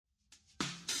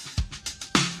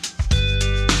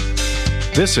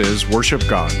This is Worship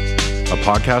God, a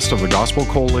podcast of the Gospel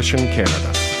Coalition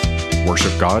Canada.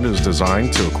 Worship God is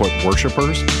designed to equip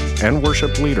worshipers and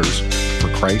worship leaders for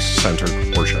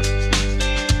Christ-centered worship.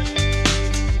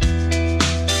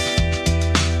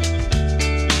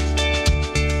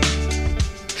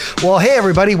 Well, hey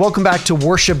everybody, welcome back to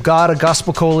Worship God, a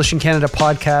Gospel Coalition Canada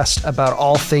podcast about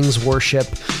all things worship.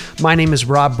 My name is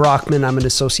Rob Brockman. I'm an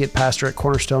associate pastor at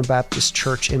Cornerstone Baptist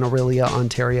Church in Orillia,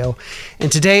 Ontario.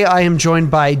 And today I am joined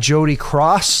by Jody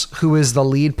Cross, who is the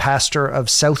lead pastor of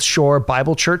South Shore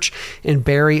Bible Church in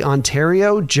Barrie,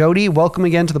 Ontario. Jody, welcome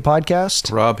again to the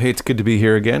podcast. Rob, hey, it's good to be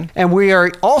here again. And we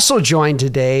are also joined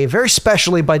today, very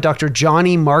specially, by Dr.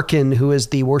 Johnny Markin, who is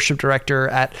the worship director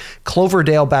at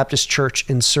Cloverdale Baptist Church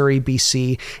in Surrey,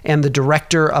 BC, and the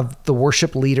director of the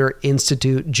Worship Leader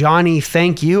Institute. Johnny,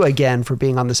 thank you again for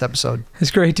being on this episode.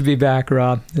 It's great to be back,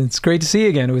 Rob. It's great to see you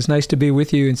again. It was nice to be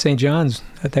with you in St. John's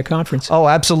at that conference. Oh,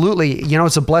 absolutely. You know,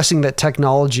 it's a blessing that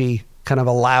technology kind of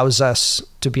allows us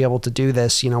to be able to do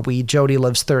this. You know, Jody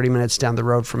lives 30 minutes down the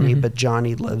road from me, but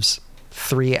Johnny lives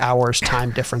 3 hours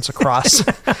time difference across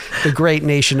the great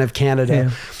nation of Canada.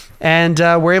 Yeah.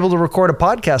 And we're able to record a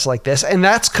podcast like this. And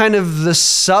that's kind of the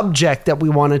subject that we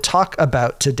want to talk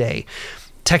about today.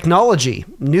 Technology,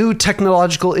 new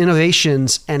technological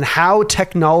innovations, and how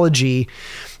technology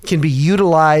can be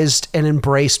utilized and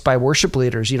embraced by worship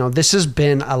leaders. You know, this has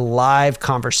been a live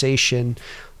conversation.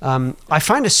 I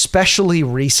find especially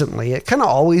recently, it kind of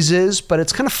always is, but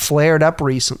it's kind of flared up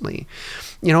recently.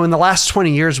 You know, in the last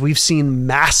 20 years, we've seen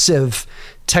massive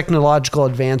technological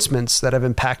advancements that have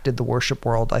impacted the worship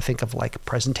world. I think of like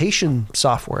presentation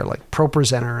software like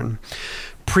ProPresenter and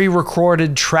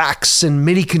pre-recorded tracks and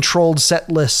MIDI-controlled set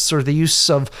lists, or the use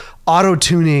of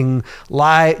auto-tuning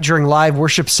during live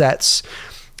worship sets.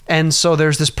 And so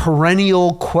there's this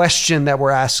perennial question that we're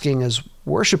asking as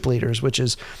worship leaders, which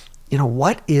is, you know,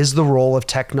 what is the role of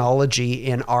technology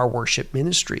in our worship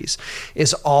ministries?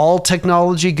 Is all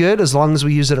technology good as long as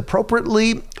we use it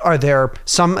appropriately? Are there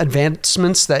some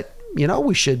advancements that, you know,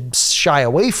 we should shy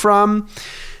away from?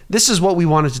 This is what we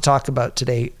wanted to talk about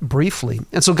today briefly.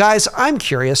 And so guys, I'm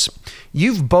curious,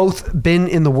 you've both been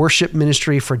in the worship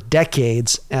ministry for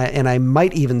decades, and I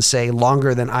might even say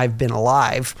longer than I've been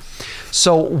alive.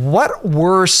 So what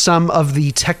were some of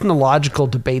the technological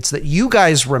debates that you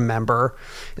guys remember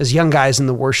as young guys in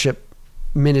the worship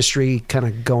ministry kind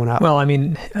of going up? Well, I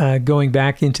mean, going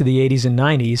back into the 80s and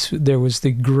 90s, there was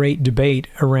the great debate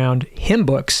around hymn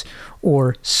books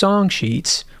or song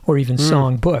sheets, or even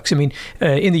song books. I mean,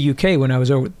 in the UK, when I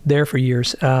was over there for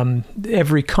years,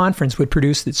 every conference would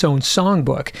produce its own song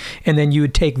book, and then you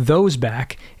would take those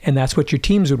back, and that's what your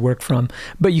teams would work from.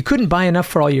 But you couldn't buy enough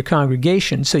for all your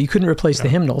congregation, so you couldn't replace the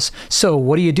hymnals. So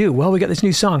what do? Well, we got this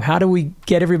new song. How do we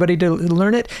get everybody to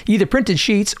learn it? Either printed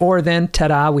sheets, or then,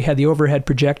 ta-da, we had the overhead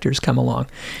projectors come along.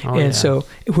 So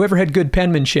whoever had good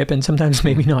penmanship, and sometimes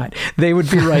maybe not, they would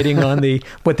be writing on the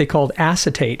what they called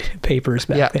acetate papers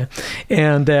back then.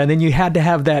 And then you had to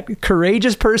have that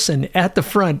courageous person at the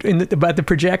front by the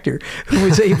projector who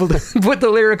was able to put the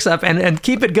lyrics up and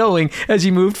keep it going as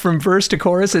you moved from verse to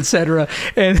chorus, etc.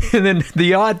 And then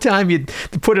the odd time you'd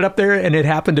put it up there and it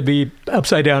happened to be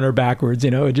upside down or backwards,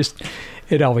 you know,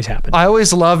 it always happened. I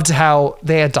always loved how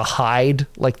they had to hide,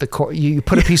 like you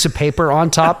put a piece of paper on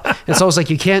top, and so it was like,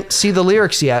 you can't see the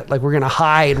lyrics yet. Like, we're going to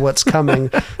hide what's coming.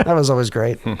 That was always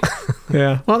great.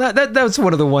 Yeah. Well, that was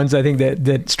one of the ones I think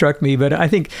that struck me. But I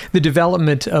think the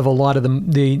development of a lot of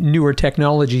the newer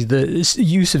technologies, the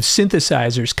use of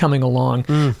synthesizers coming along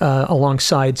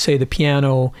alongside, say, the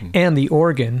piano and the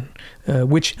organ,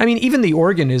 which, I mean, even the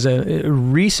organ is a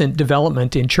recent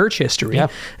development in church history.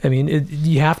 Yep. I mean,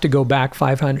 you have to go back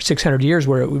 500, 600 years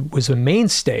where it was a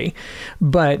mainstay.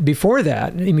 But before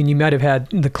that, I mean, you might have had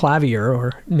the clavier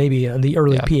or maybe the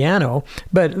early piano,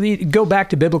 but go back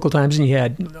to biblical times and you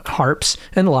had harps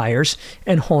and lyres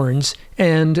and horns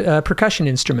and percussion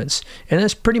instruments. And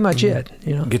that's pretty much it.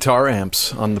 You know, guitar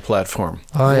amps on the platform.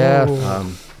 Oh, yeah.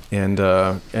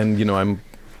 And you know,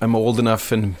 I'm old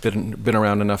enough and been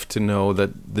around enough to know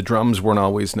that the drums weren't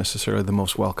always necessarily the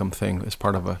most welcome thing as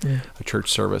part of a church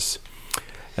service.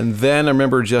 And then I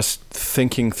remember just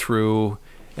thinking through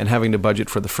and having to budget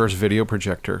for the first video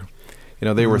projector. You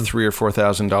know, they were $3,000 or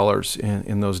 $4,000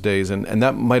 in those days, and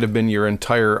that might have been your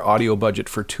entire audio budget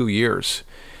for 2 years.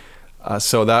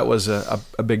 So that was a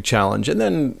big challenge. And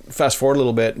then fast forward a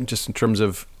little bit, just in terms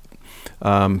of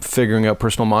figuring out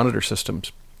personal monitor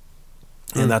systems.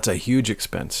 And that's a huge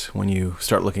expense when you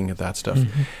start looking at that stuff.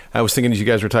 I was thinking, as you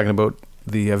guys were talking about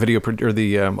the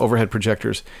overhead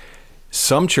projectors,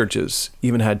 Some churches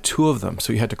even had two of them,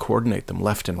 so you had to coordinate them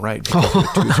left and right because there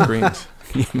were two screens.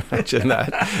 Can you imagine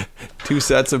that? 2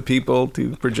 sets of people,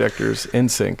 2 projectors in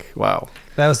sync. Wow.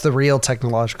 That was the real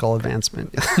technological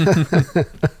advancement.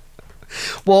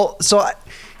 Well, so,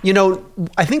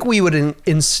 I think we would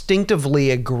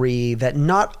instinctively agree that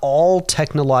not all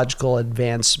technological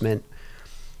advancement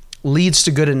leads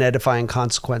to good and edifying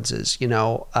consequences.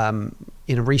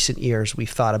 In recent years, we've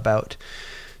thought about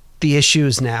the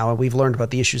issues now, and we've learned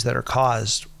about the issues that are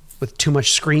caused with too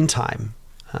much screen time.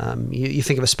 You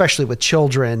think of, especially with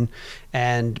children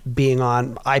and being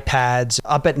on iPads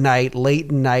up at night, late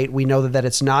at night, we know that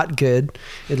it's not good.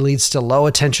 It leads to low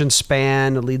attention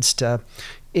span. It leads to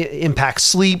impacts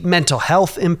sleep, mental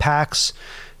health impacts.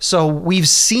 So we've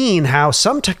seen how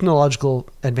some technological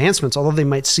advancements, although they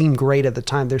might seem great at the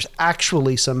time, there's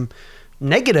actually some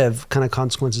negative kind of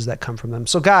consequences that come from them.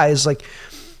 So guys,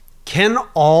 can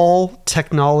all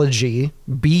technology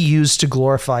be used to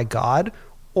glorify God,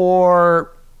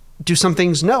 or do some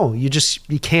things no? You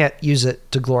can't use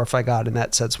it to glorify God in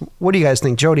that sense. What do you guys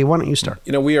think? Jody, why don't you start?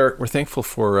 We're thankful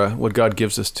for what God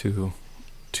gives us to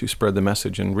spread the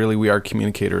message, and really we are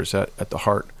communicators at the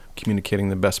heart, communicating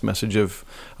the best message of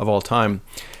all time.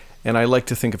 And I like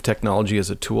to think of technology as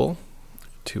a tool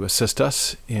to assist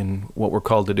us in what we're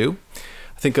called to do.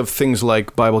 I think of things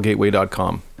like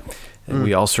BibleGateway.com, and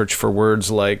we all search for words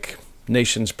like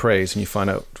nation's praise, and you find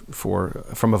out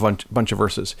from a bunch of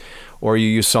verses. Or you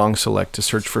use Song Select to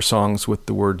search for songs with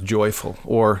the word joyful,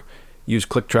 or use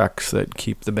click tracks that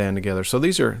keep the band together. So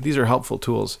these are helpful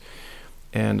tools,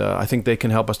 and I think they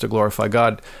can help us to glorify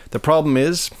God. The problem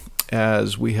is,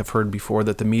 as we have heard before,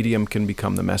 that the medium can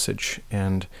become the message,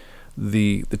 and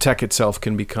the tech itself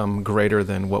can become greater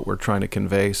than what we're trying to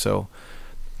convey. So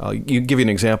I'll give you an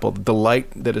example. The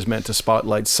light that is meant to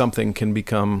spotlight something can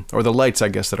become, or the lights, I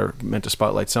guess, that are meant to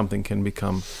spotlight something can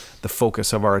become the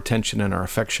focus of our attention and our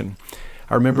affection.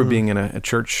 I remember being in a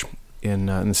church in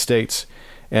the States,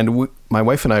 and my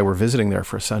wife and I were visiting there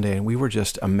for a Sunday, and we were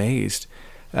just amazed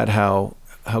at how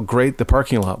great the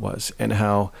parking lot was, and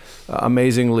how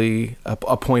amazingly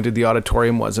appointed the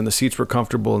auditorium was, and the seats were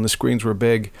comfortable and the screens were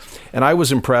big. And I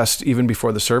was impressed even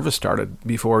before the service started,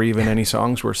 before even any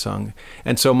songs were sung.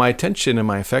 And so my attention and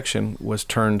my affection was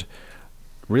turned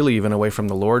really even away from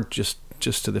the Lord, just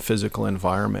to the physical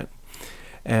environment.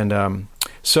 And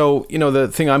so, the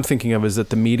thing I'm thinking of is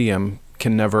that the medium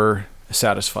can never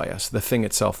satisfy us. The thing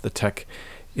itself, the tech,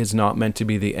 is not meant to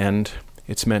be the end.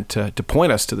 It's meant to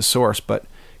point us to the source, but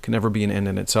can never be an end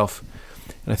in itself.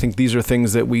 And I think these are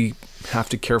things that we have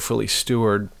to carefully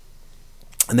steward,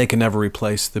 and they can never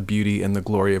replace the beauty and the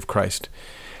glory of Christ.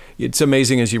 It's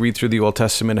amazing as you read through the Old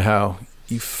Testament how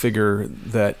you figure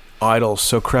that idols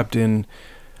so crept in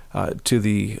to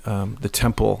the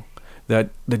temple that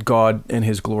God and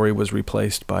His glory was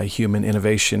replaced by human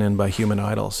innovation and by human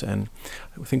idols. And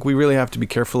I think we really have to be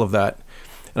careful of that.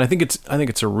 And I think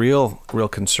it's a real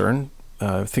concern.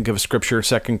 Think of Scripture,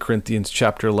 2 Corinthians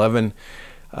chapter 11.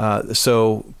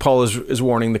 So Paul is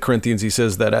warning the Corinthians. He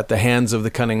says that at the hands of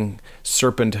the cunning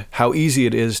serpent, how easy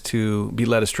it is to be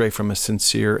led astray from a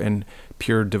sincere and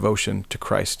pure devotion to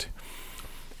Christ.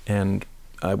 And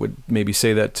I would maybe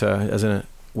say that as a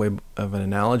way of an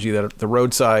analogy, that the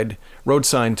road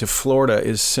sign to Florida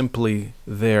is simply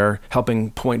there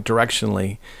helping point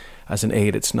directionally as an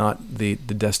aid. It's not the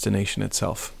destination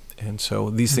itself. And so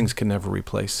these things can never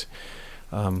replace.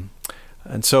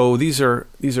 And so these are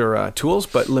tools,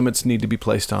 but limits need to be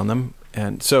placed on them.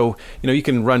 And so, you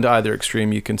can run to either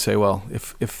extreme. You can say, well,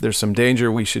 if there's some danger,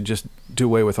 we should just do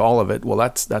away with all of it. Well,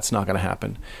 that's not going to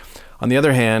happen. On the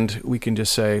other hand, we can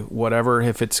just say, whatever,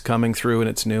 if it's coming through and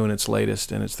it's new and it's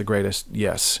latest and it's the greatest,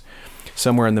 yes.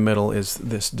 Somewhere in the middle is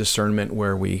this discernment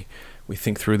where we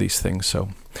think through these things. So,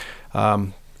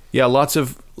 lots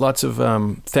of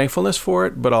thankfulness for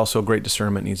it, but also great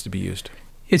discernment needs to be used.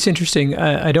 It's interesting.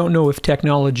 I don't know if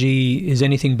technology is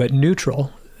anything but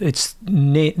neutral. It's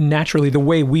naturally the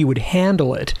way we would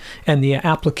handle it and the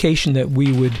application that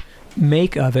we would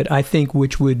make of it, I think,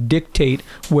 which would dictate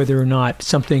whether or not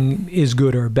something is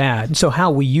good or bad. So how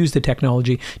we use the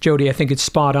technology, Jody, I think it's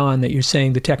spot on that you're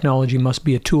saying the technology must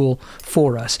be a tool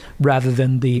for us rather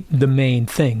than the main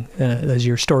thing. As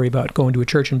your story about going to a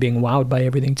church and being wowed by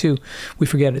everything too, we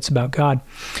forget it's about God.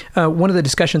 One of the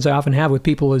discussions I often have with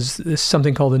people is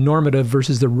something called the normative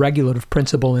versus the regulative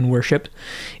principle in worship.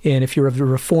 And if you're of a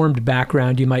Reformed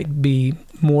background, you might be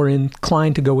more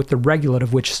inclined to go with the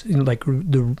regulative, which, like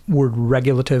the word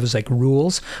regulative is like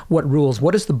rules. What rules?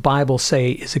 What does the Bible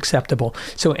say is acceptable?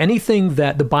 So anything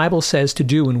that the Bible says to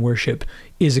do in worship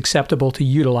is acceptable to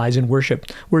utilize in worship,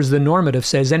 whereas the normative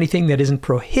says anything that isn't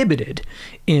prohibited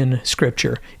in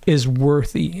Scripture is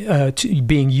worthy to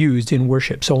being used in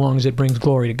worship, so long as it brings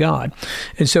glory to God.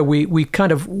 And so we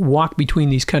kind of walk between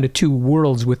these kind of two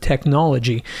worlds with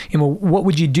technology. What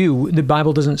would you do? The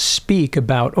Bible doesn't speak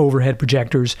about overhead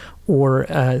projectors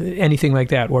or anything like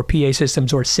that, or PA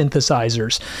systems or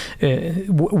synthesizers.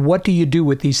 What do you do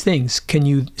with these things? Can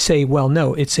you say, well,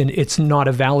 no, it's not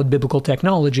a valid biblical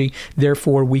technology,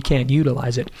 therefore we can't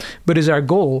utilize it? But is our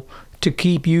goal to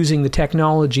keep using the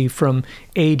technology from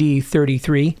AD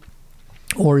 33?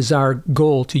 Or is our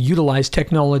goal to utilize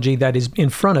technology that is in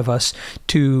front of us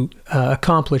to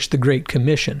accomplish the Great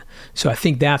Commission? So I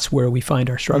think that's where we find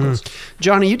our struggles.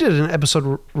 Johnny, you did an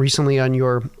episode recently on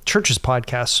your church's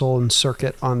podcast, Soul and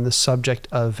Circuit, on the subject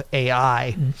of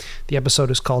AI. The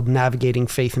episode is called Navigating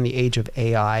Faith in the Age of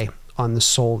AI on the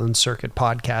Soul and Circuit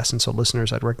podcast. And so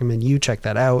listeners, I'd recommend you check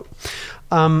that out.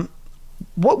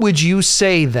 What would you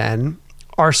say then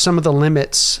are some of the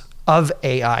limits of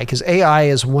AI? Because AI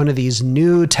is one of these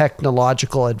new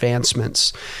technological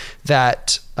advancements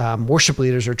that worship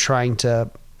leaders are trying to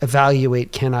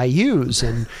evaluate, can I use?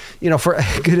 And, for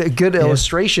a good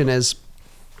illustration is,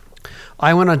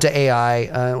 I went onto AI,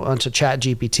 onto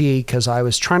ChatGPT, because I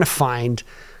was trying to find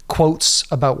quotes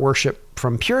about worship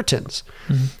from Puritans.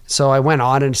 So I went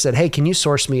on and said, hey, can you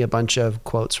source me a bunch of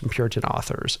quotes from Puritan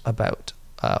authors about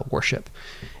worship?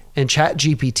 And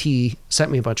ChatGPT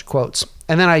sent me a bunch of quotes.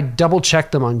 And then I double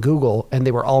checked them on Google and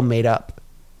they were all made up.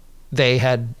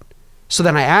 So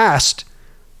then I asked,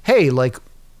 hey,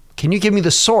 can you give me the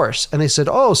source? And they said,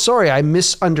 oh, sorry, I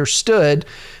misunderstood.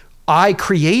 I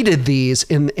created these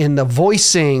in the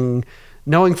voicing,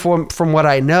 knowing from what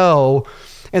I know.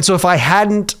 And so if I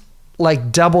hadn't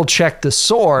double checked the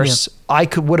source, I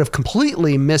would have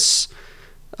completely missourced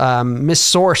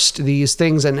these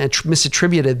things and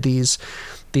misattributed these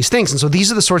things. And so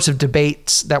these are the sorts of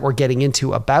debates that we're getting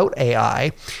into about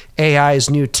AI. AI is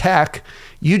new tech.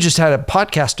 You just had a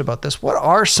podcast about this. What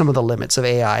are some of the limits of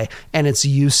AI and its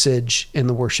usage in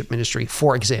the worship ministry,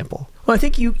 for example? Well, I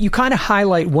think you kind of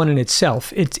highlight one in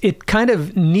itself. It kind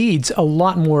of needs a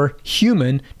lot more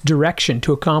human direction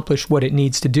to accomplish what it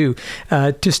needs to do.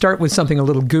 To start with something a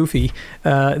little goofy,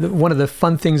 one of the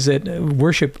fun things that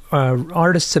worship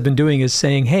artists have been doing is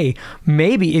saying, hey,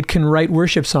 maybe it can write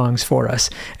worship songs for us.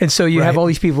 And so you have all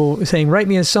these people saying, write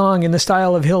me a song in the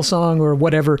style of Hillsong or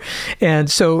whatever. And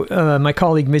so my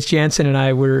colleague Mitch Jansen and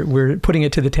I were putting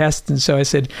it to the test. And so I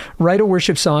said, write a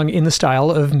worship song in the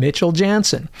style of Mitchell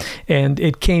Jansen. And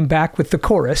it came back with the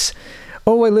chorus.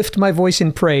 Oh, I lift my voice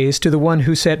in praise to the one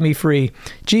who set me free.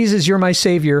 Jesus, you're my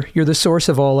Savior. You're the source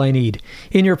of all I need.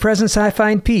 In your presence I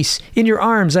find peace. In your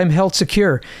arms I'm held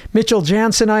secure. Mitchell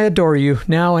Jansen, I adore you,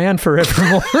 now and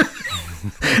forevermore.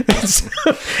 So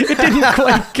it didn't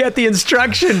quite get the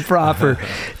instruction proper,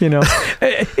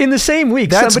 In the same week,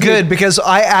 that's good, because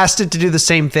I asked it to do the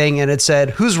same thing, and it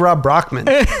said, "Who's Rob Brockman?"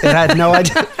 It had no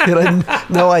idea. It had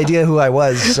no idea who I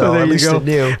was. So at least it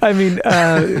knew. I mean,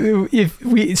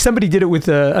 if somebody did it with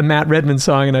a Matt Redman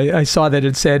song, and I saw that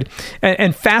it said,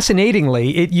 and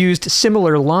fascinatingly, it used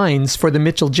similar lines for the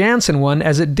Mitchell Jansen one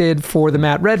as it did for the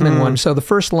Matt Redman one. So the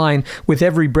first line, "With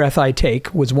every breath I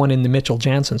take," was one in the Mitchell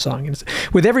Jansen song. And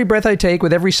with every breath I take,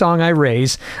 with every song I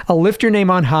raise, I'll lift your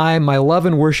name on high, my love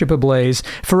and worship ablaze.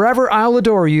 Forever I'll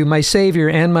adore you, my Savior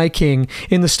and my King.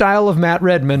 In the style of Matt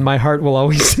Redman, my heart will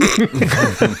always sing.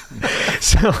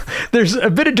 So there's a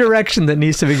bit of direction that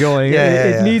needs to be going.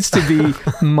 It needs to be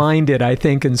minded, I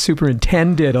think, and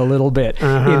superintended a little bit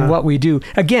in what we do.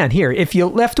 Again, here, if you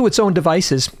left to its own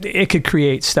devices, it could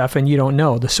create stuff and you don't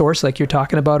know the source like you're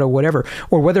talking about or whatever,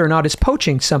 or whether or not it's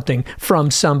poaching something from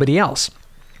somebody else.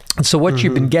 And so what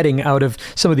you've been getting out of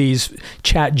some of these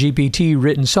ChatGPT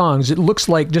written songs, it looks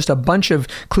like just a bunch of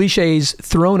cliches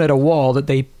thrown at a wall that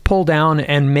they pull down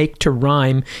and make to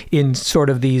rhyme in sort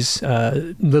of these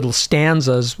little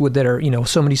stanzas that are,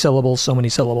 so many syllables.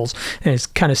 And it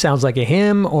kind of sounds like a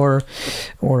hymn or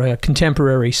a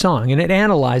contemporary song. And it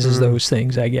analyzes those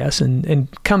things, I guess, and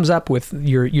comes up with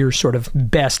your sort of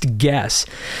best guess.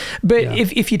 But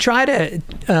if you try to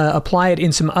apply it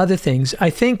in some other things, I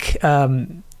think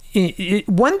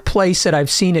one place that I've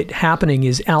seen it happening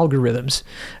is algorithms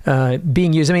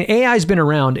being used. I mean, AI's been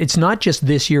around. It's not just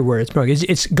this year where it's broken.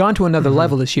 It's gone to another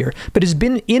level this year, but it's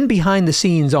been in behind the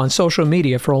scenes on social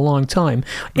media for a long time,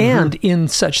 and in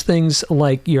such things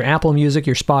like your Apple Music,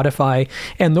 your Spotify,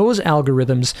 and those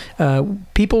algorithms.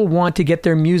 People want to get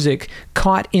their music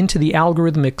caught into the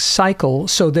algorithmic cycle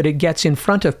so that it gets in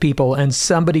front of people and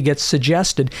somebody gets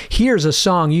suggested, here's a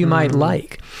song you might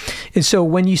like. And so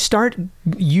when you start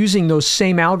using those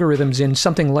same algorithms in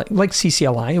something like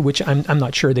CCLI, which I'm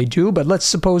not sure they do, but let's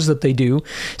suppose that they do.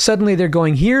 Suddenly they're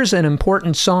going, here's an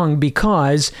important song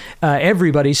because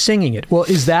everybody's singing it. Well,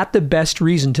 is that the best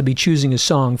reason to be choosing a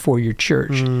song for your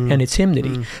church and its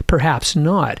hymnody? Perhaps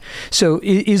not. So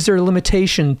is there a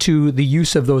limitation to the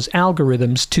use of those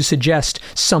algorithms to suggest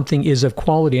something is of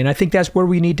quality? And I think that's where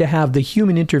we need to have the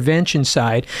human intervention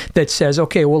side that says,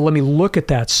 okay, well, let me look at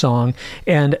that song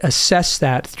and assess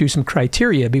that through some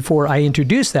criteria before I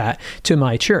introduce that to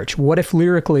my church. What if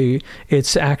lyrically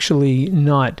it's actually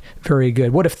not very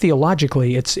good? What if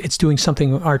theologically it's doing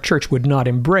something our church would not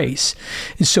embrace?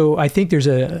 So I think there's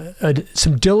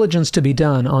some diligence to be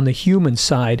done on the human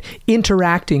side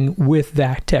interacting with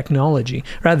that technology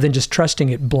rather than just trusting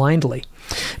it blindly.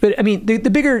 But I mean, the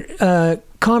bigger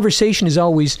conversation is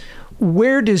always,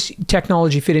 where does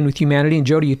technology fit in with humanity? And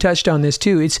Jody, you touched on this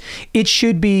too. It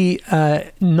should be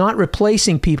not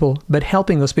replacing people, but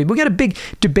helping those people. We got a big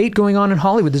debate going on in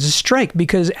Hollywood. There's a strike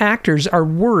because actors are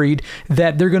worried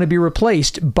that they're going to be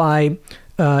replaced by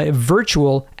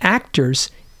virtual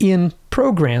actors in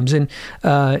programs. And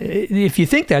if you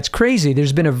think that's crazy,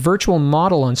 there's been a virtual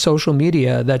model on social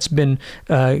media that's been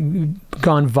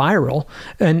gone viral,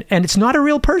 and it's not a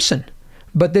real person.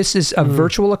 But this is a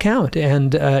virtual account,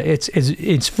 and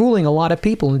it's fooling a lot of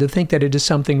people into think that it is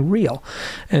something real.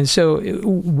 And so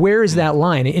where is that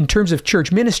line? In terms of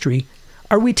church ministry,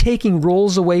 are we taking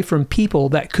roles away from people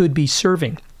that could be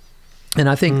serving? And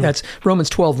I think that's Romans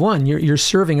 12:1. Your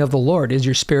serving of the Lord is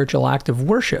your spiritual act of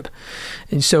worship.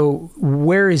 And so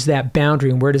where is that boundary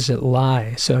and where does it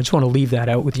lie? So I just want to leave that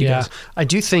out with you guys. I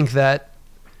do think that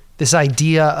this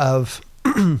idea of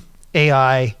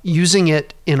AI, using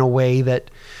it in a way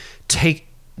that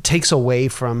takes away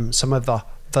from some of the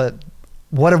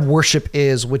what of worship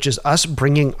is, which is us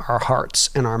bringing our hearts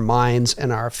and our minds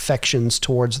and our affections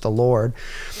towards the Lord.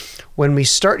 When we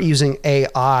start using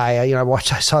AI,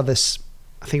 I saw this,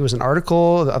 I think it was an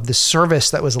article of this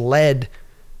service that was led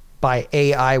by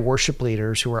AI worship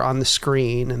leaders who were on the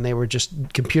screen, and they were just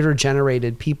computer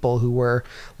generated people who were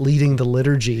leading the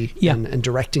liturgy and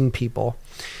directing people.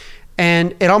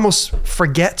 And it almost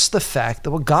forgets the fact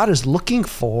that what God is looking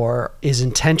for is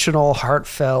intentional,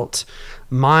 heartfelt,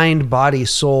 mind, body,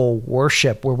 soul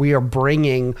worship, where we are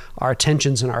bringing our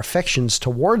attentions and our affections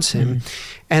towards Him.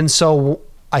 And so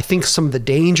I think some of the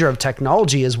danger of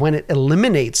technology is when it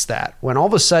eliminates that, when all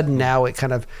of a sudden now it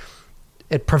kind of,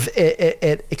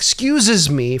 it excuses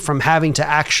me from having to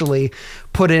actually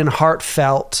put in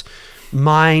heartfelt,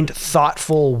 mind,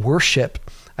 thoughtful worship.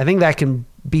 I think that can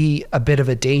be a bit of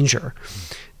a danger.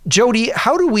 Jody,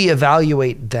 how do we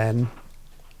evaluate then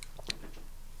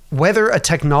whether a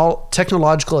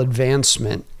technological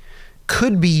advancement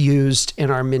could be used in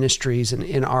our ministries and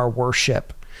in our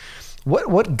worship?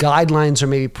 What guidelines or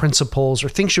maybe principles or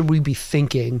things should we be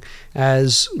thinking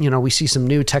as, we see some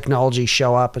new technology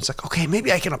show up? It's like, okay,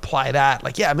 maybe I can apply that.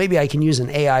 Like, yeah, maybe I can use an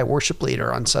AI worship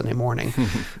leader on Sunday morning.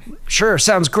 Sure,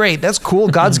 sounds great. That's cool.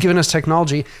 God's given us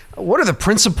technology. What are the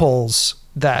principles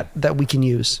that we can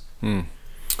use?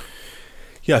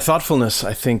 Yeah, thoughtfulness.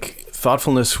 I think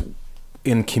thoughtfulness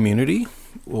in community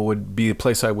would be a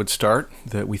place I would start,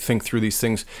 that we think through these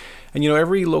things. And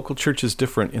every local church is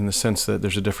different in the sense that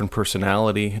there's a different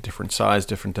personality, different size,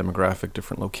 different demographic,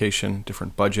 different location,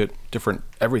 different budget, different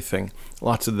everything.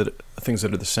 Lots of the things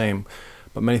that are the same,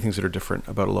 but many things that are different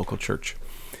about a local church.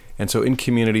 And so in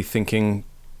community, thinking,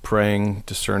 praying,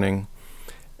 discerning,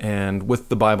 and with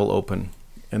the Bible open.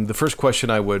 And the first question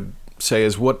I would say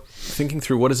is thinking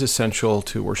through what is essential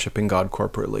to worshiping God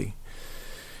corporately.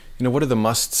 What are the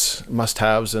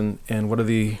must-haves, and what are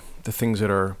the things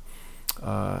that are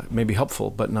maybe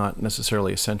helpful, but not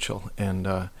necessarily essential.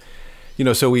 And,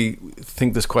 so we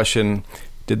think this question,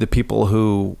 did the people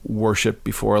who worship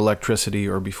before electricity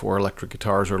or before electric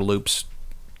guitars or loops,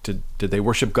 did they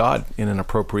worship God in an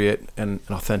appropriate and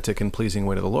an authentic and pleasing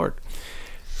way to the Lord?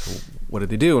 What did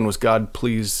they do? And was God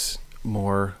pleased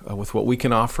more with what we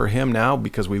can offer Him now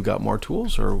because we've got more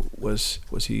tools, or was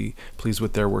He pleased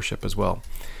with their worship as well?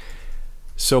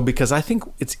 So, because I think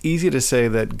it's easy to say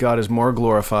that God is more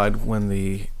glorified when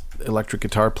the electric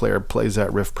guitar player plays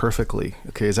that riff perfectly.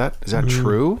 Okay, is that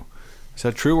true? Is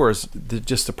that true, or is it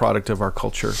just the product of our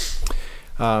culture?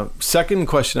 Second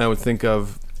question I would think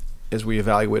of as we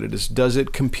evaluate it is, does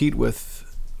it compete with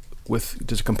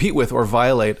or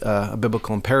violate a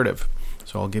biblical imperative?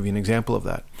 So I'll give you an example of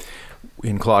that.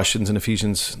 In Colossians and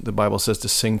Ephesians, the Bible says to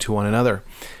sing to one another.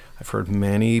 I've heard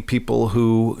many people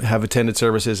who have attended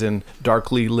services in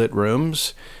darkly lit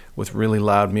rooms with really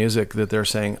loud music that they're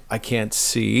saying, I can't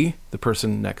see the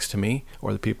person next to me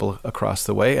or the people across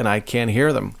the way, and I can't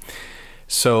hear them.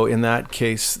 So in that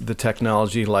case, the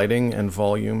technology, lighting and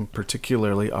volume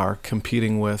particularly, are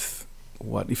competing with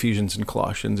what Ephesians and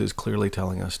Colossians is clearly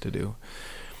telling us to do.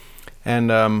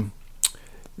 And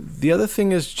the other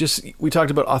thing is just, we talked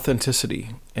about authenticity,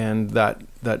 and that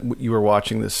you were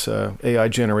watching this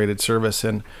AI-generated service,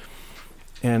 and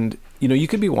you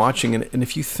could be watching, and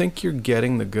if you think you're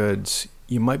getting the goods,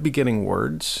 you might be getting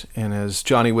words. And as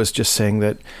Johnny was just saying,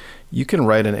 that you can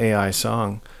write an AI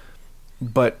song,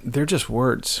 but they're just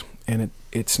words, and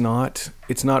it's not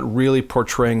really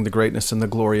portraying the greatness and the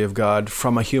glory of God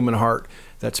from a human heart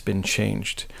that's been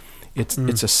changed. It's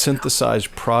a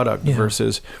synthesized product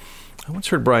versus, I once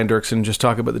heard Brian Dirksen just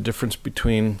talk about the difference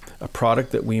between a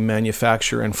product that we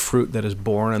manufacture and fruit that is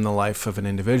born in the life of an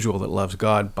individual that loves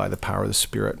God by the power of the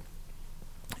Spirit.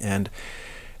 And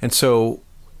so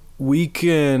we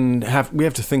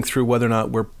have to think through whether or not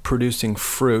we're producing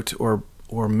fruit or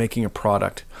making a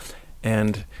product.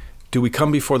 And do we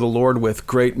come before the Lord with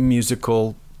great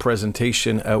musical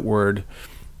presentation, outward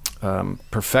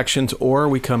perfections, or are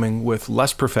we coming with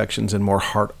less perfections and more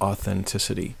heart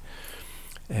authenticity?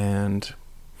 And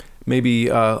maybe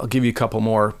I'll give you a couple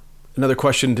more. Another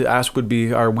question to ask would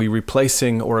be, are we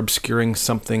replacing or obscuring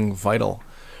something vital,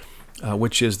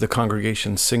 which is the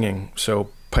congregation singing?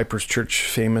 So Piper's Church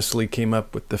famously came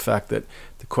up with the fact that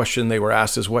the question they were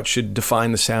asked is, what should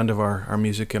define the sound of our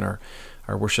music and our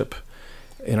worship?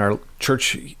 In our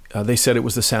church, they said it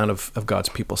was the sound of God's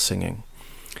people singing.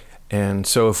 And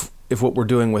so if what we're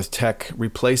doing with tech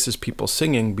replaces people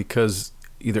singing because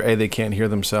either A, they can't hear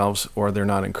themselves, or they're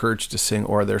not encouraged to sing,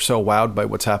 or they're so wowed by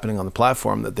what's happening on the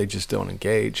platform that they just don't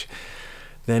engage,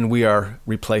 then we are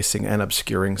replacing and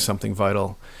obscuring something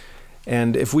vital.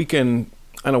 And if we can,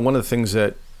 I know one of the things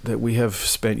that we have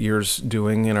spent years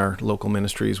doing in our local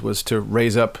ministries was to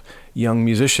raise up young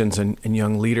musicians and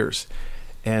young leaders.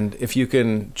 And if you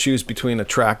can choose between a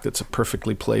track that's a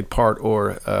perfectly played part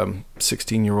or a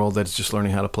 16-year-old that's just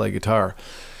learning how to play guitar,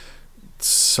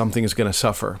 something is going to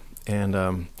suffer. And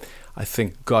I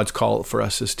think God's call for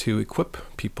us is to equip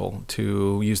people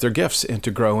to use their gifts and to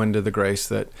grow into the grace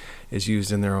that is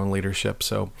used in their own leadership.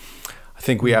 So I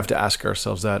think we have to ask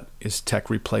ourselves, that is tech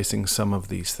replacing some of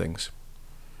these things?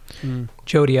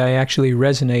 Jody, I actually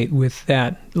resonate with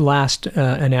that last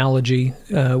analogy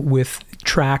with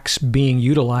tracks being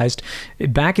utilized.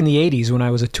 Back in the 80s, when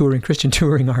I was a Christian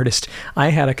touring artist, I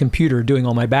had a computer doing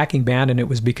all my backing band, and it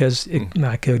was because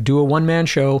I could do a one-man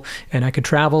show, and I could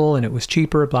travel, and it was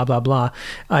cheaper, blah, blah, blah.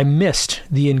 I missed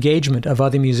the engagement of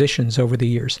other musicians over the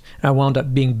years. I wound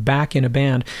up being back in a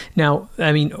band. Now,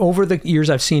 I mean, over the years,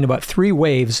 I've seen about 3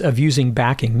 waves of using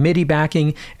backing, MIDI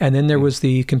backing, and then there was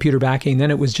the computer backing,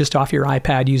 then it was just off your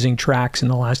iPad using tracks in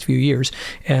the last few years.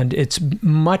 And it's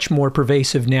much more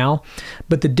pervasive now.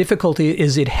 But the difficulty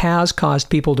is it has caused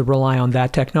people to rely on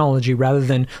that technology rather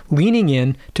than leaning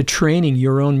in to training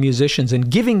your own musicians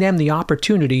and giving them the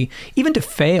opportunity even to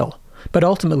fail, but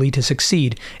ultimately to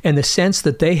succeed. And the sense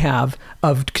that they have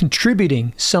of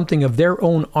contributing something of their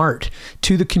own art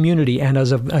to the community and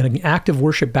as an act of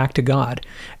worship back to God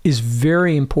is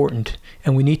very important.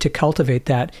 And we need to cultivate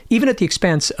that, even at the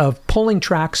expense of pulling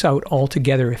tracks out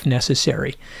altogether if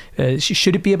necessary.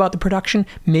 Should it be about the production?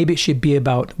 Maybe it should be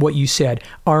about what you said.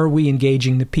 Are we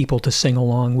engaging the people to sing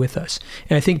along with us?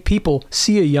 And I think people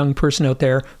see a young person out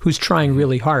there who's trying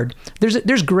really hard.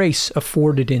 There's grace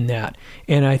afforded in that.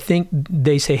 And I think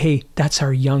they say, hey, that's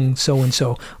our young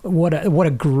so-and-so. What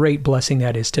a great blessing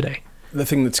that is today. The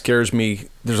thing that scares me,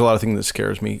 there's a lot of things that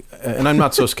scares me, and I'm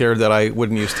not so scared that I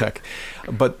wouldn't use tech,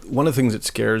 but one of the things that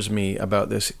scares me about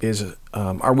this is,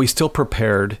 are we still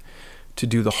prepared to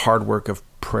do the hard work of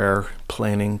prayer,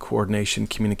 planning, coordination,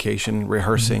 communication,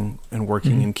 rehearsing, and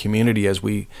working in community as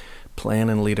we plan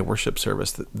and lead a worship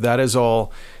service? That is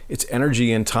all, it's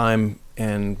energy and time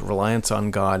and reliance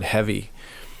on God heavy.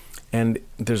 And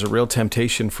there's a real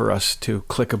temptation for us to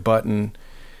click a button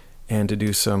and to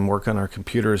do some work on our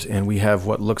computers, and we have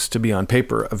what looks to be on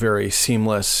paper a very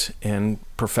seamless and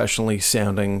professionally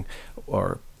sounding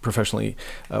or professionally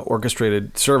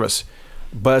orchestrated service.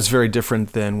 But it's very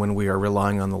different than when we are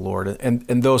relying on the Lord.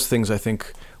 And those things, I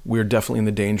think, we're definitely in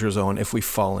the danger zone if we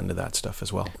fall into that stuff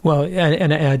as well. Well,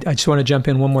 and I just want to jump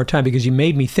in one more time because you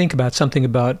made me think about something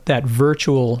about that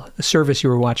virtual service you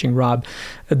were watching, Rob.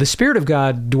 The Spirit of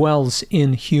God dwells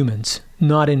in humans,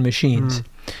 not in machines.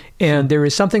 And there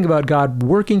is something about God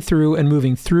working through and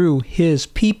moving through his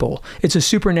people. It's a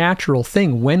supernatural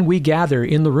thing. When we gather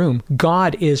in the room,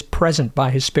 God is present by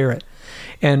his Spirit.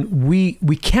 And we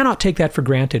cannot take that for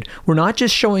granted. We're not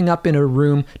just showing up in a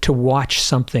room to watch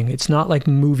something. It's not like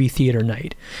movie theater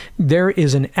night. There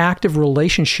is an active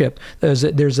relationship.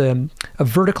 There's a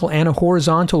vertical and a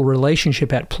horizontal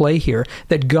relationship at play here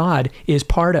that God is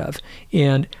part of.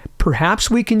 And perhaps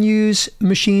we can use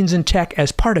machines and tech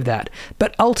as part of that.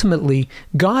 But ultimately,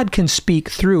 God can speak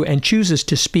through and chooses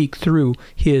to speak through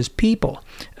his people.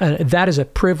 That is a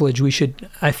privilege we should,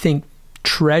 I think,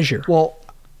 treasure. Well,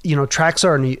 tracks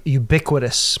are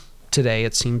ubiquitous today,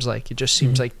 it seems like. It just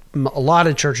seems like a lot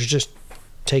of churches just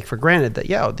take for granted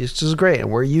that, this is great and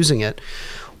we're using it.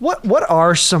 What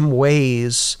are some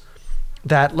ways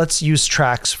that, let's use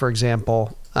tracks, for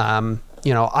example.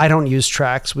 I don't use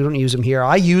tracks. We don't use them here.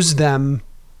 I used them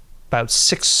about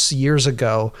 6 years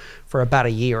ago for about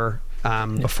a year.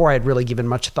 Before I had really given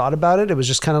much thought about it. It was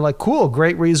just kind of like, cool,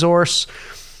 great resource.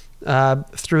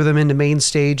 Threw them into main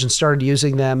stage and started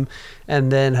using them,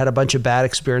 and then had a bunch of bad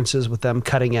experiences with them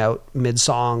cutting out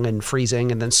mid-song and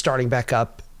freezing and then starting back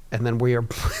up. And then we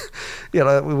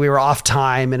were off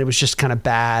time and it was just kind of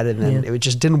bad. And then it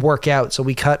just didn't work out. So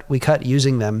we cut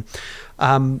using them.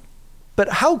 But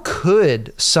how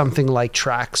could something like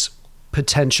tracks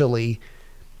potentially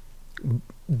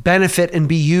benefit and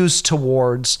be used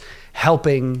towards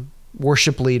helping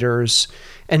worship leaders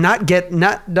and not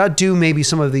do maybe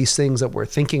some of these things that we're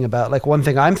thinking about? Like, one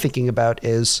thing I'm thinking about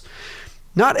is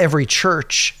not every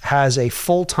church has a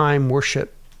full-time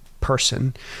worship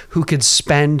person who could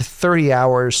spend 30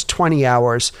 hours, 20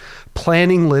 hours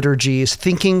planning liturgies,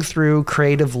 thinking through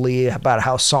creatively about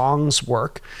how songs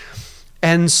work.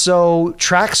 And so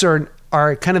tracks are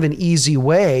kind of an easy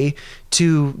way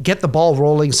to get the ball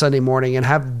rolling Sunday morning and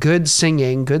have good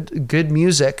singing, good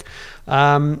music,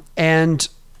 and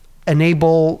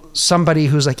enable somebody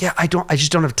who's like, I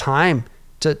just don't have time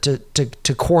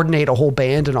to coordinate a whole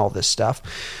band and all this stuff.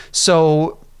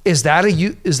 So is that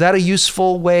a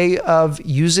useful way of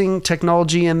using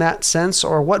technology in that sense?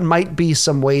 Or what might be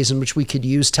some ways in which we could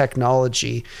use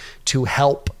technology to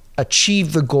help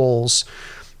achieve the goals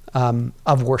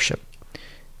of worship?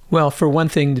 Well, for one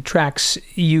thing, the tracks,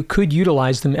 you could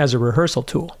utilize them as a rehearsal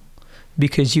tool,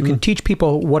 because you can teach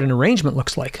people what an arrangement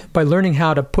looks like. By learning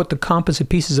how to put the composite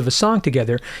pieces of a song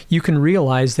together, you can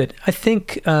realize that I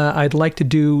think I'd like to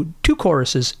do 2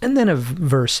 choruses and then a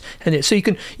verse. And so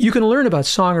you can learn about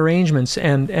song arrangements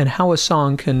and how a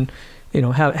song can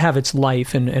have its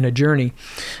life and a journey.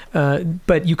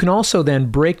 But you can also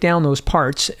then break down those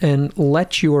parts and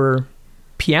let your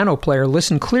piano player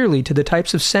listen clearly to the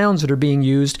types of sounds that are being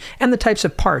used and the types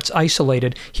of parts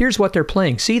isolated. Here's what they're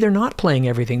playing. See, they're not playing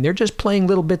everything. They're just playing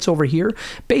little bits over here.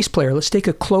 Bass player, let's take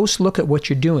a close look at what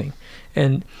you're doing.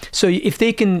 And so if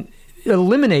they can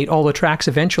eliminate all the tracks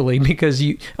eventually, because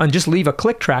and just leave a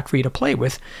click track for you to play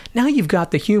with, now you've got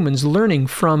the humans learning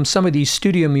from some of these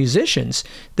studio musicians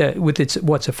that with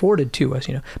what's afforded to us,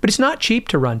 But it's not cheap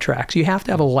to run tracks. You have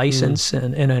to have a license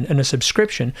and a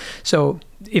subscription. So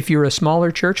if you're a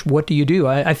smaller church, what do you do?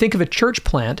 I think of a church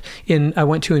plant I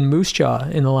went to in Moose Jaw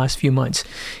in the last few months,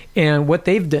 and what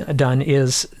they've done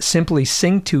is simply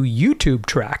sing to YouTube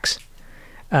tracks.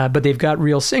 But they've got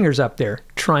real singers up there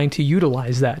trying to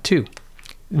utilize that too.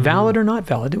 Valid or not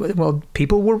valid? Well,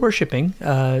 people were worshiping,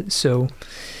 so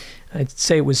I'd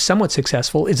say it was somewhat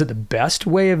successful. Is it the best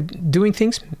way of doing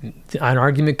things? An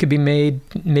argument could be made,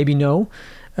 maybe no,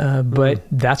 but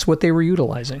that's what they were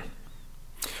utilizing.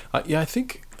 I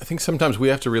think sometimes we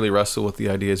have to really wrestle with the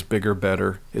idea: is bigger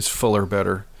better? Is fuller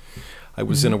better? I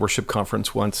was in a worship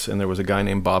conference once, and there was a guy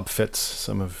named Bob Fitz.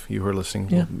 Some of you who are listening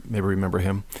will maybe remember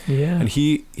him. Yeah. And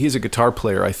he's a guitar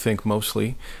player, I think,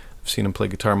 mostly. I've seen him play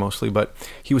guitar mostly. But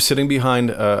he was sitting behind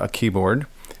a keyboard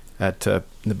in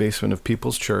the basement of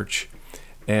People's Church,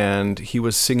 and he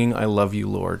was singing "I Love You,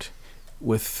 Lord"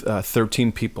 with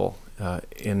 13 people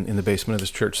in the basement of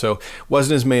his church. So it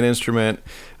wasn't his main instrument,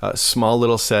 small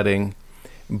little setting.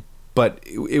 But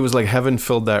it was like heaven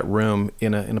filled that room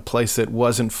in a place that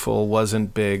wasn't full,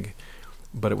 wasn't big,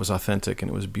 but it was authentic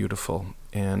and it was beautiful.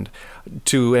 And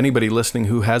to anybody listening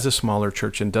who has a smaller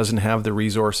church and doesn't have the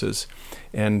resources,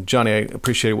 and Johnny, I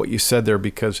appreciate what you said there,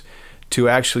 because to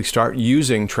actually start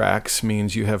using tracks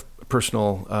means you have a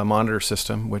personal monitor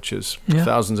system, which is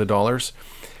thousands of dollars,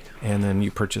 and then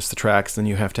you purchase the tracks, then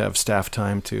you have to have staff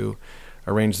time to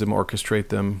arrange them, orchestrate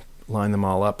them, line them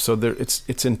all up. So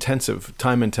it's intensive,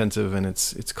 time intensive, and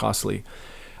it's costly.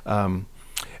 And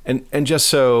just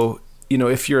so,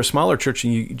 if you're a smaller church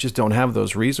and you just don't have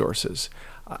those resources,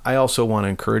 I also want to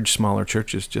encourage smaller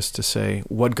churches just to say,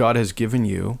 what God has given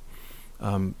you,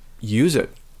 use it.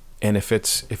 And if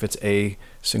it's a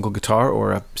single guitar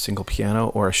or a single piano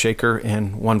or a shaker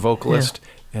and one vocalist,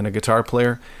 and a guitar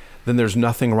player, then there's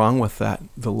nothing wrong with that.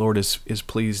 The Lord is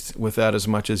pleased with that as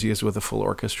much as he is with a full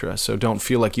orchestra. So don't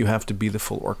feel like you have to be the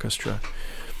full orchestra.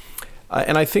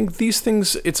 And I think these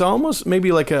things, it's almost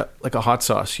maybe like a hot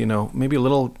sauce, maybe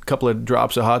a couple of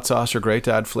drops of hot sauce are great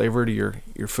to add flavor to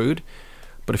your food.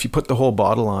 But if you put the whole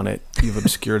bottle on it, you've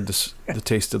obscured the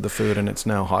taste of the food, and it's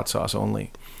now hot sauce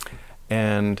only.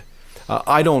 And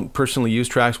I don't personally use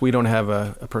tracks. We don't have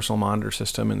a personal monitor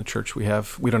system in the church. We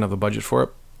don't have a budget for it.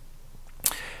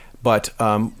 But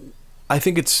I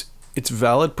think it's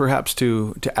valid perhaps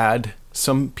to add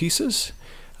some pieces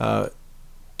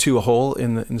to a whole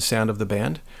in the sound of the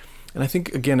band. And I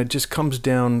think, again, it just comes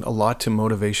down a lot to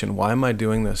motivation. Why am I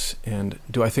doing this? And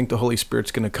do I think the Holy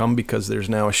Spirit's going to come because there's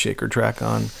now a shaker track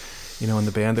on, in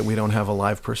the band that we don't have a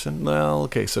live person? Well,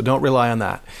 okay, so don't rely on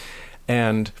that.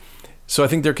 And so I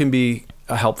think there can be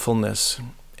a helpfulness.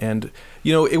 And,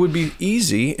 it would be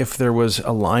easy if there was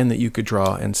a line that you could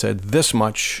draw and said, this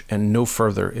much and no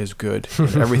further is good.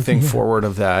 And everything forward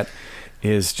of that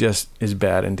is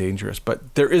bad and dangerous.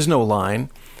 But there is no line.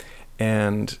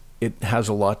 And it has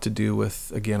a lot to do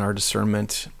with, again, our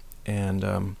discernment and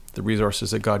the resources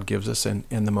that God gives us and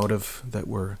the motive that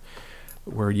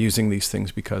we're using these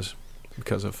things because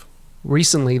of.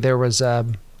 Recently, there was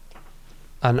an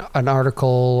article,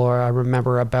 or I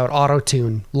remember, about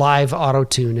auto-tune, live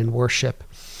auto-tune in worship.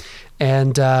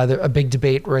 And a big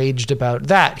debate raged about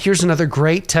that. Here's another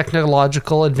great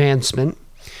technological advancement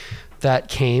that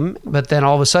came, but then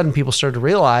all of a sudden people started to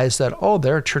realize that,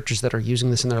 there are churches that are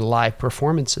using this in their live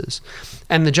performances.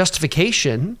 And the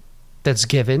justification that's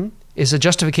given is a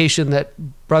justification that,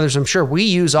 brothers, I'm sure we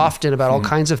use often about all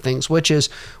kinds of things, which is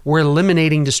we're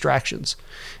eliminating distractions.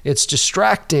 It's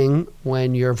distracting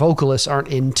when your vocalists aren't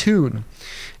in tune.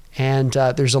 And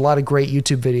there's a lot of great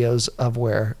YouTube videos of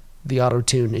where the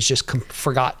auto-tune is just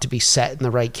forgot to be set in the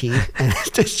right key. And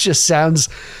it just sounds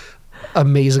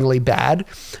amazingly bad,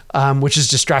 which is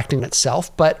distracting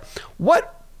itself. But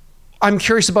what I'm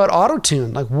curious about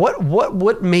auto-tune, like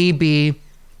what maybe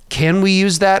can we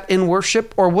use that in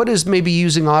worship, or what does maybe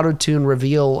using auto-tune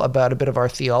reveal about a bit of our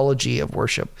theology of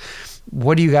worship?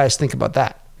 What do you guys think about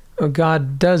that?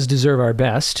 God does deserve our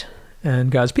best, and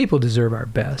God's people deserve our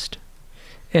best.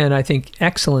 And I think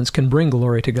excellence can bring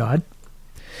glory to God.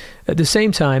 At the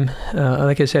same time,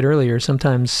 like I said earlier,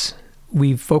 sometimes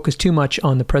we focus too much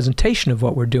on the presentation of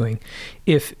what we're doing.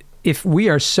 If we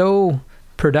are so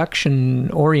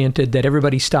production oriented that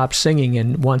everybody stops singing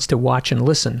and wants to watch and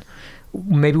listen,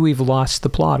 maybe we've lost the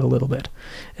plot a little bit.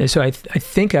 And so I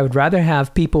think I would rather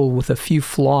have people with a few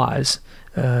flaws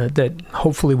that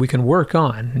hopefully we can work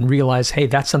on and realize, hey,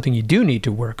 that's something you do need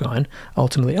to work on.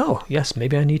 Ultimately, yes,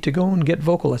 maybe I need to go and get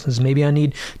vocal lessons. Maybe I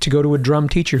need to go to a drum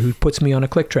teacher who puts me on a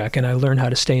click track and I learn how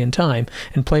to stay in time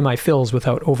and play my fills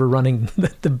without overrunning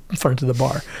the front of the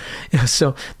bar.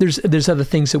 So there's other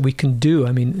things that we can do.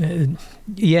 I mean,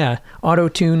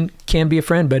 auto-tune can be a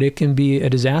friend, but it can be a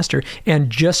disaster. And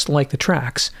just like the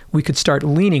tracks, we could start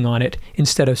leaning on it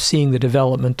instead of seeing the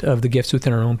development of the gifts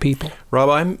within our own people. Rob,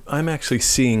 I'm actually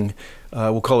seeing,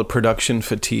 we'll call it production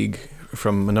fatigue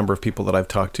from a number of people that I've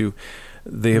talked to.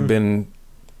 They have been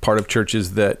part of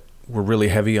churches that were really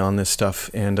heavy on this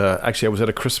stuff. And actually, I was at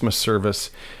a Christmas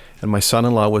service, and my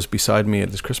son-in-law was beside me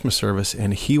at this Christmas service,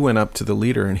 and he went up to the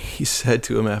leader, and he said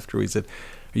to him after, he said,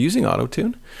 "Are you using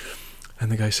auto-tune?"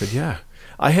 And the guy said, "Yeah."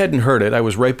 I hadn't heard it. I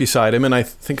was right beside him, and I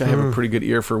think I have a pretty good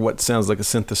ear for what sounds like a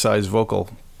synthesized vocal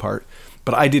part.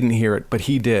 But I didn't hear it, but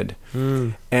he did.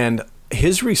 And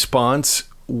his response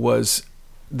was,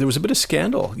 there was a bit of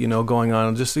scandal, going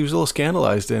on. Just he was a little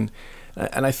scandalized, and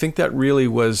I think that really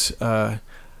was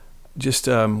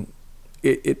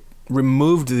it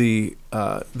removed the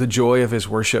joy of his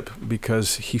worship,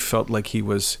 because he felt like he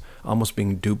was almost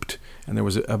being duped, and there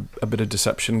was a bit of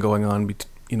deception going on,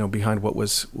 behind what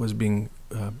was being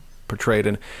portrayed,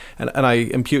 and I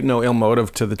impute no ill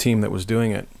motive to the team that was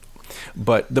doing it.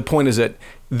 But the point is that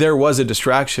there was a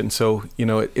distraction. So,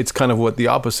 it's kind of what the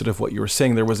opposite of what you were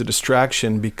saying. There was a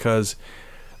distraction because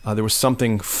there was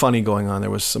something funny going on. There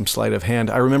was some sleight of hand.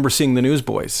 I remember seeing the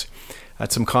Newsboys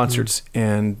at some concerts,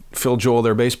 and Phil Joel,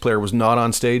 their bass player, was not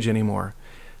on stage anymore.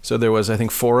 So there was, I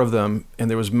think, 4 of them, and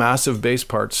there was massive bass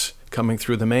parts coming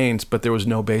through the mains, but there was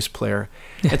no bass player.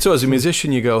 And so as a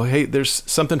musician, you go, hey, there's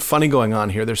something funny going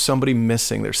on here. There's somebody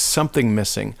missing. There's something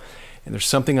missing. And there's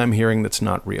something I'm hearing that's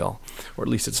not real, or at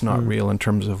least it's not real in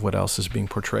terms of what else is being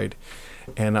portrayed.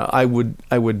 And I would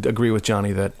agree with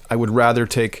Johnny that I would rather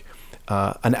take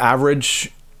an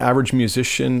average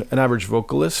musician, an average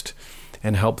vocalist,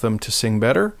 and help them to sing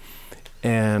better,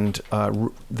 and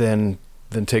then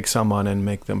take someone and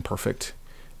make them perfect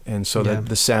And so that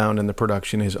the sound and the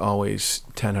production is always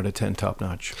 10 out of 10 top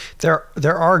notch.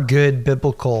 There are good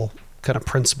biblical kind of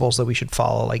principles that we should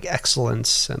follow, like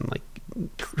excellence and like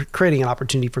creating an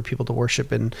opportunity for people to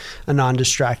worship in a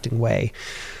non-distracting way.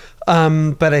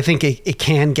 But I think it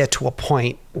can get to a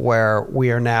point where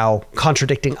we are now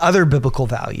contradicting other biblical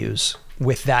values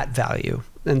with that value.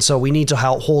 And so we need to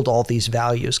hold all these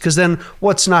values, because then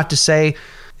what's not to say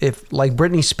if, like,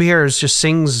 Britney Spears just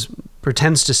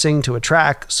pretends to sing to a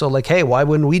track. So like, hey, why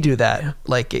wouldn't we do that? Yeah.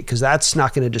 Like, because that's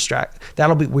not going to distract.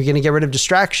 We're going to get rid of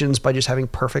distractions by just having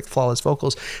perfect, flawless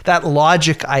vocals. That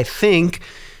logic, I think,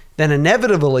 then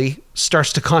inevitably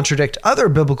starts to contradict other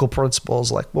biblical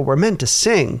principles, like, well, we're meant to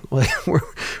sing, like, we're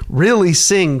really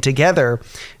sing together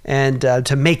and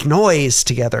to make noise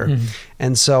together. Mm-hmm.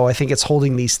 And so I think it's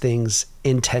holding these things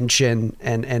in tension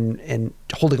and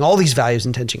holding all these values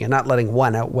in tension and not letting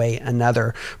one outweigh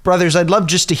another. Brothers, I'd love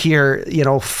just to hear,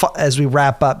 as we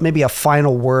wrap up, maybe a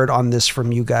final word on this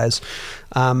from you guys.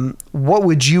 What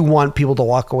would you want people to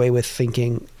walk away with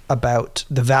thinking about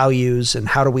the values, and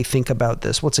how do we think about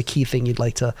this? What's a key thing you'd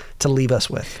like to leave us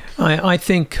with? I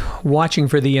think watching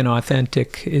for the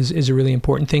inauthentic is a really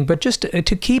important thing, but just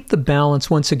to keep the balance,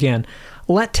 once again,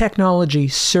 let technology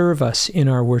serve us in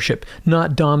our worship,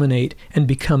 not dominate and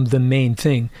become the main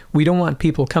thing. We don't want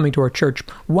people coming to our church,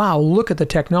 wow, look at the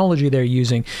technology they're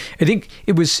using. I think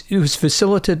it was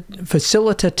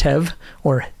facilitative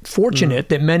or fortunate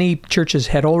that many churches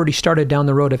had already started down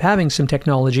the road of having some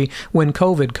technology when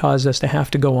COVID caused us to have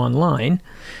to go online.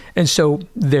 And so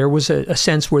there was a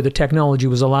sense where the technology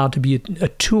was allowed to be a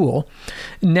tool.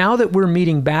 Now that we're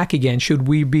meeting back again, should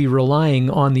we be relying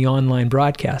on the online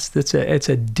broadcast? It's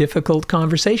a difficult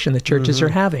conversation that churches are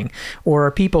having. Or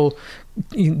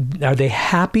are they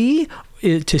happy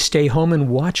to stay home and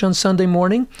watch on Sunday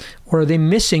morning? Or are they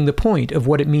missing the point of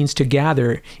what it means to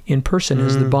gather in person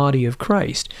as the body of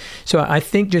Christ? So I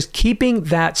think just keeping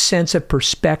that sense of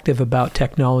perspective about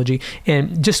technology,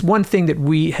 and just one thing that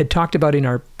we had talked about in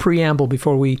our preamble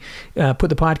before we put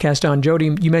the podcast on,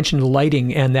 Jody, you mentioned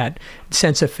lighting and that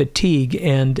sense of fatigue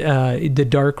and the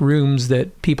dark rooms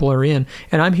that people are in.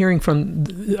 And I'm hearing from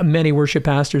many worship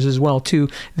pastors as well, too,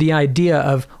 the idea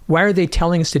of, why are they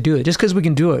telling us to do it? Just because we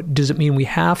can do it doesn't mean we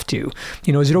have to.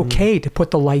 Is it okay to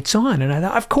put the lights on? And I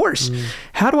thought, of course.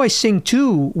 How do I sing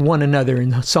to one another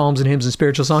in psalms and hymns and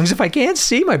spiritual songs if I can't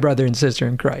see my brother and sister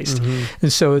in Christ?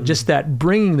 And so just that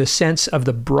bringing the sense of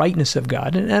the brightness of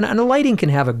God. And the lighting can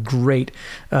have a great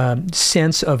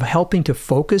sense of helping to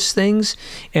focus things.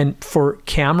 And for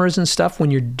cameras and stuff,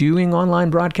 when you're doing online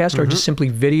broadcast or just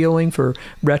simply videoing for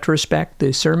retrospect,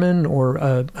 the sermon or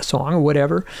a song or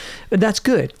whatever, that's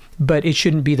good. But it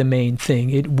shouldn't be the main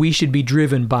thing. We should be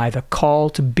driven by the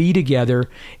call to be together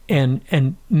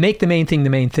and make the main thing the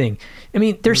main thing. I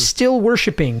mean, they're still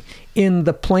worshiping in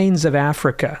the plains of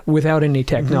Africa without any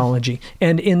technology,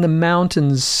 and in the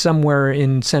mountains somewhere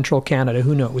in central Canada,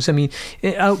 who knows? I mean,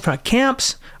 out front,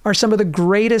 camps are some of the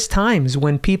greatest times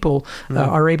when people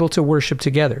are able to worship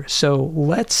together. So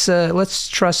let's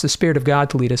trust the Spirit of God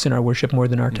to lead us in our worship more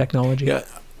than our technology. Yeah,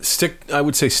 I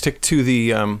would say stick to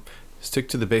the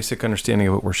basic understanding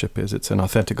of what worship is. It's an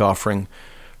authentic offering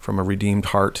from a redeemed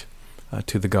heart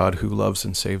to the God who loves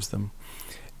and saves them.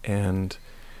 And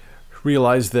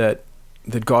realize that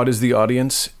God is the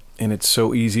audience, and it's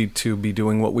so easy to be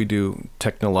doing what we do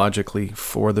technologically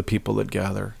for the people that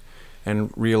gather.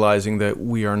 And realizing that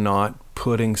we are not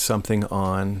putting something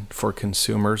on for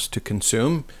consumers to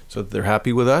consume so that they're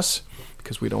happy with us,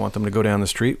 because we don't want them to go down the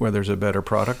street where there's a better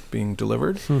product being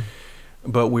delivered.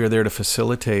 But we are there to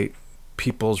facilitate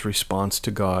people's response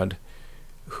to God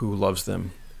who loves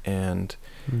them, and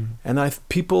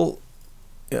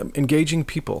engaging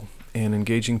people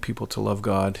to love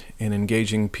God, and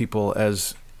engaging people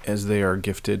as they are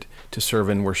gifted to serve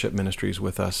in worship ministries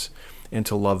with us, and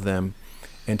to love them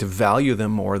and to value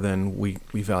them more than we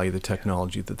value the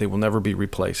technology, that they will never be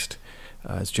replaced.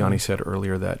 As Johnny said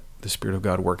earlier, that the Spirit of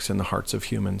God works in the hearts of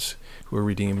humans who are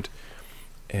redeemed.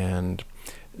 And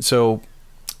so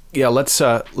yeah, let's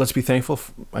be thankful.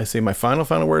 I say my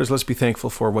final word is, let's be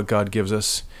thankful for what God gives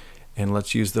us, and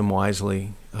let's use them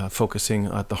wisely, focusing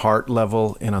at the heart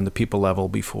level and on the people level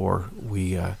before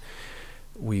we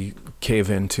cave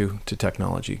into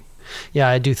technology. Yeah,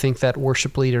 I do think that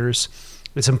worship leaders,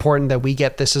 it's important that we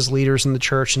get this as leaders in the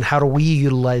church, and how do we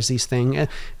utilize these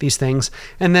things?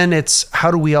 And then it's,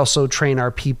 how do we also train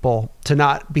our people to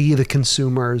not be the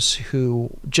consumers who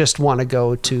just want to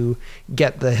go to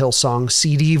get the Hillsong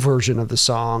CD version of the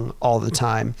song all the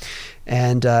time?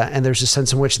 And there's a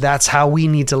sense in which that's how we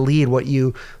need to lead.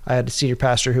 I had a senior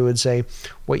pastor who would say,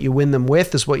 what you win them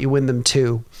with is what you win them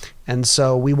to. And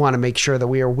so we want to make sure that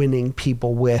we are winning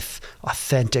people with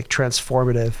authentic,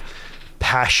 transformative,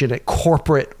 passionate,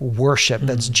 corporate worship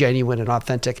that's genuine and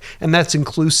authentic, and that's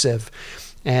inclusive,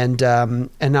 and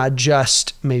not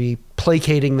just maybe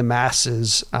placating the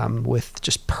masses with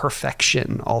just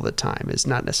perfection all the time is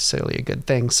not necessarily a good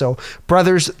thing. So,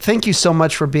 brothers, thank you so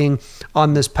much for being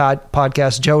on this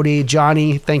podcast. Jody,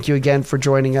 Johnny, thank you again for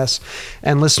joining us.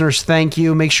 And listeners, thank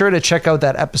you. Make sure to check out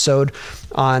that episode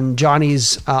on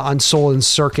Johnny's on Soul and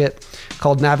Circuit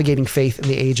called Navigating Faith in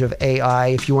the Age of AI,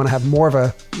 if you want to have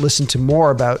listen to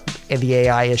more about the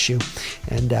AI issue.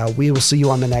 And we will see you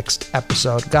on the next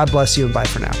episode. God bless you, and bye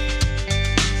for now.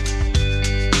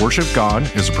 Worship God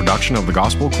is a production of the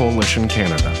Gospel Coalition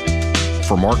Canada.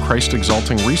 For more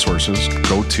Christ-exalting resources,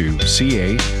 go to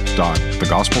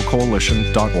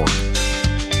ca.thegospelcoalition.org.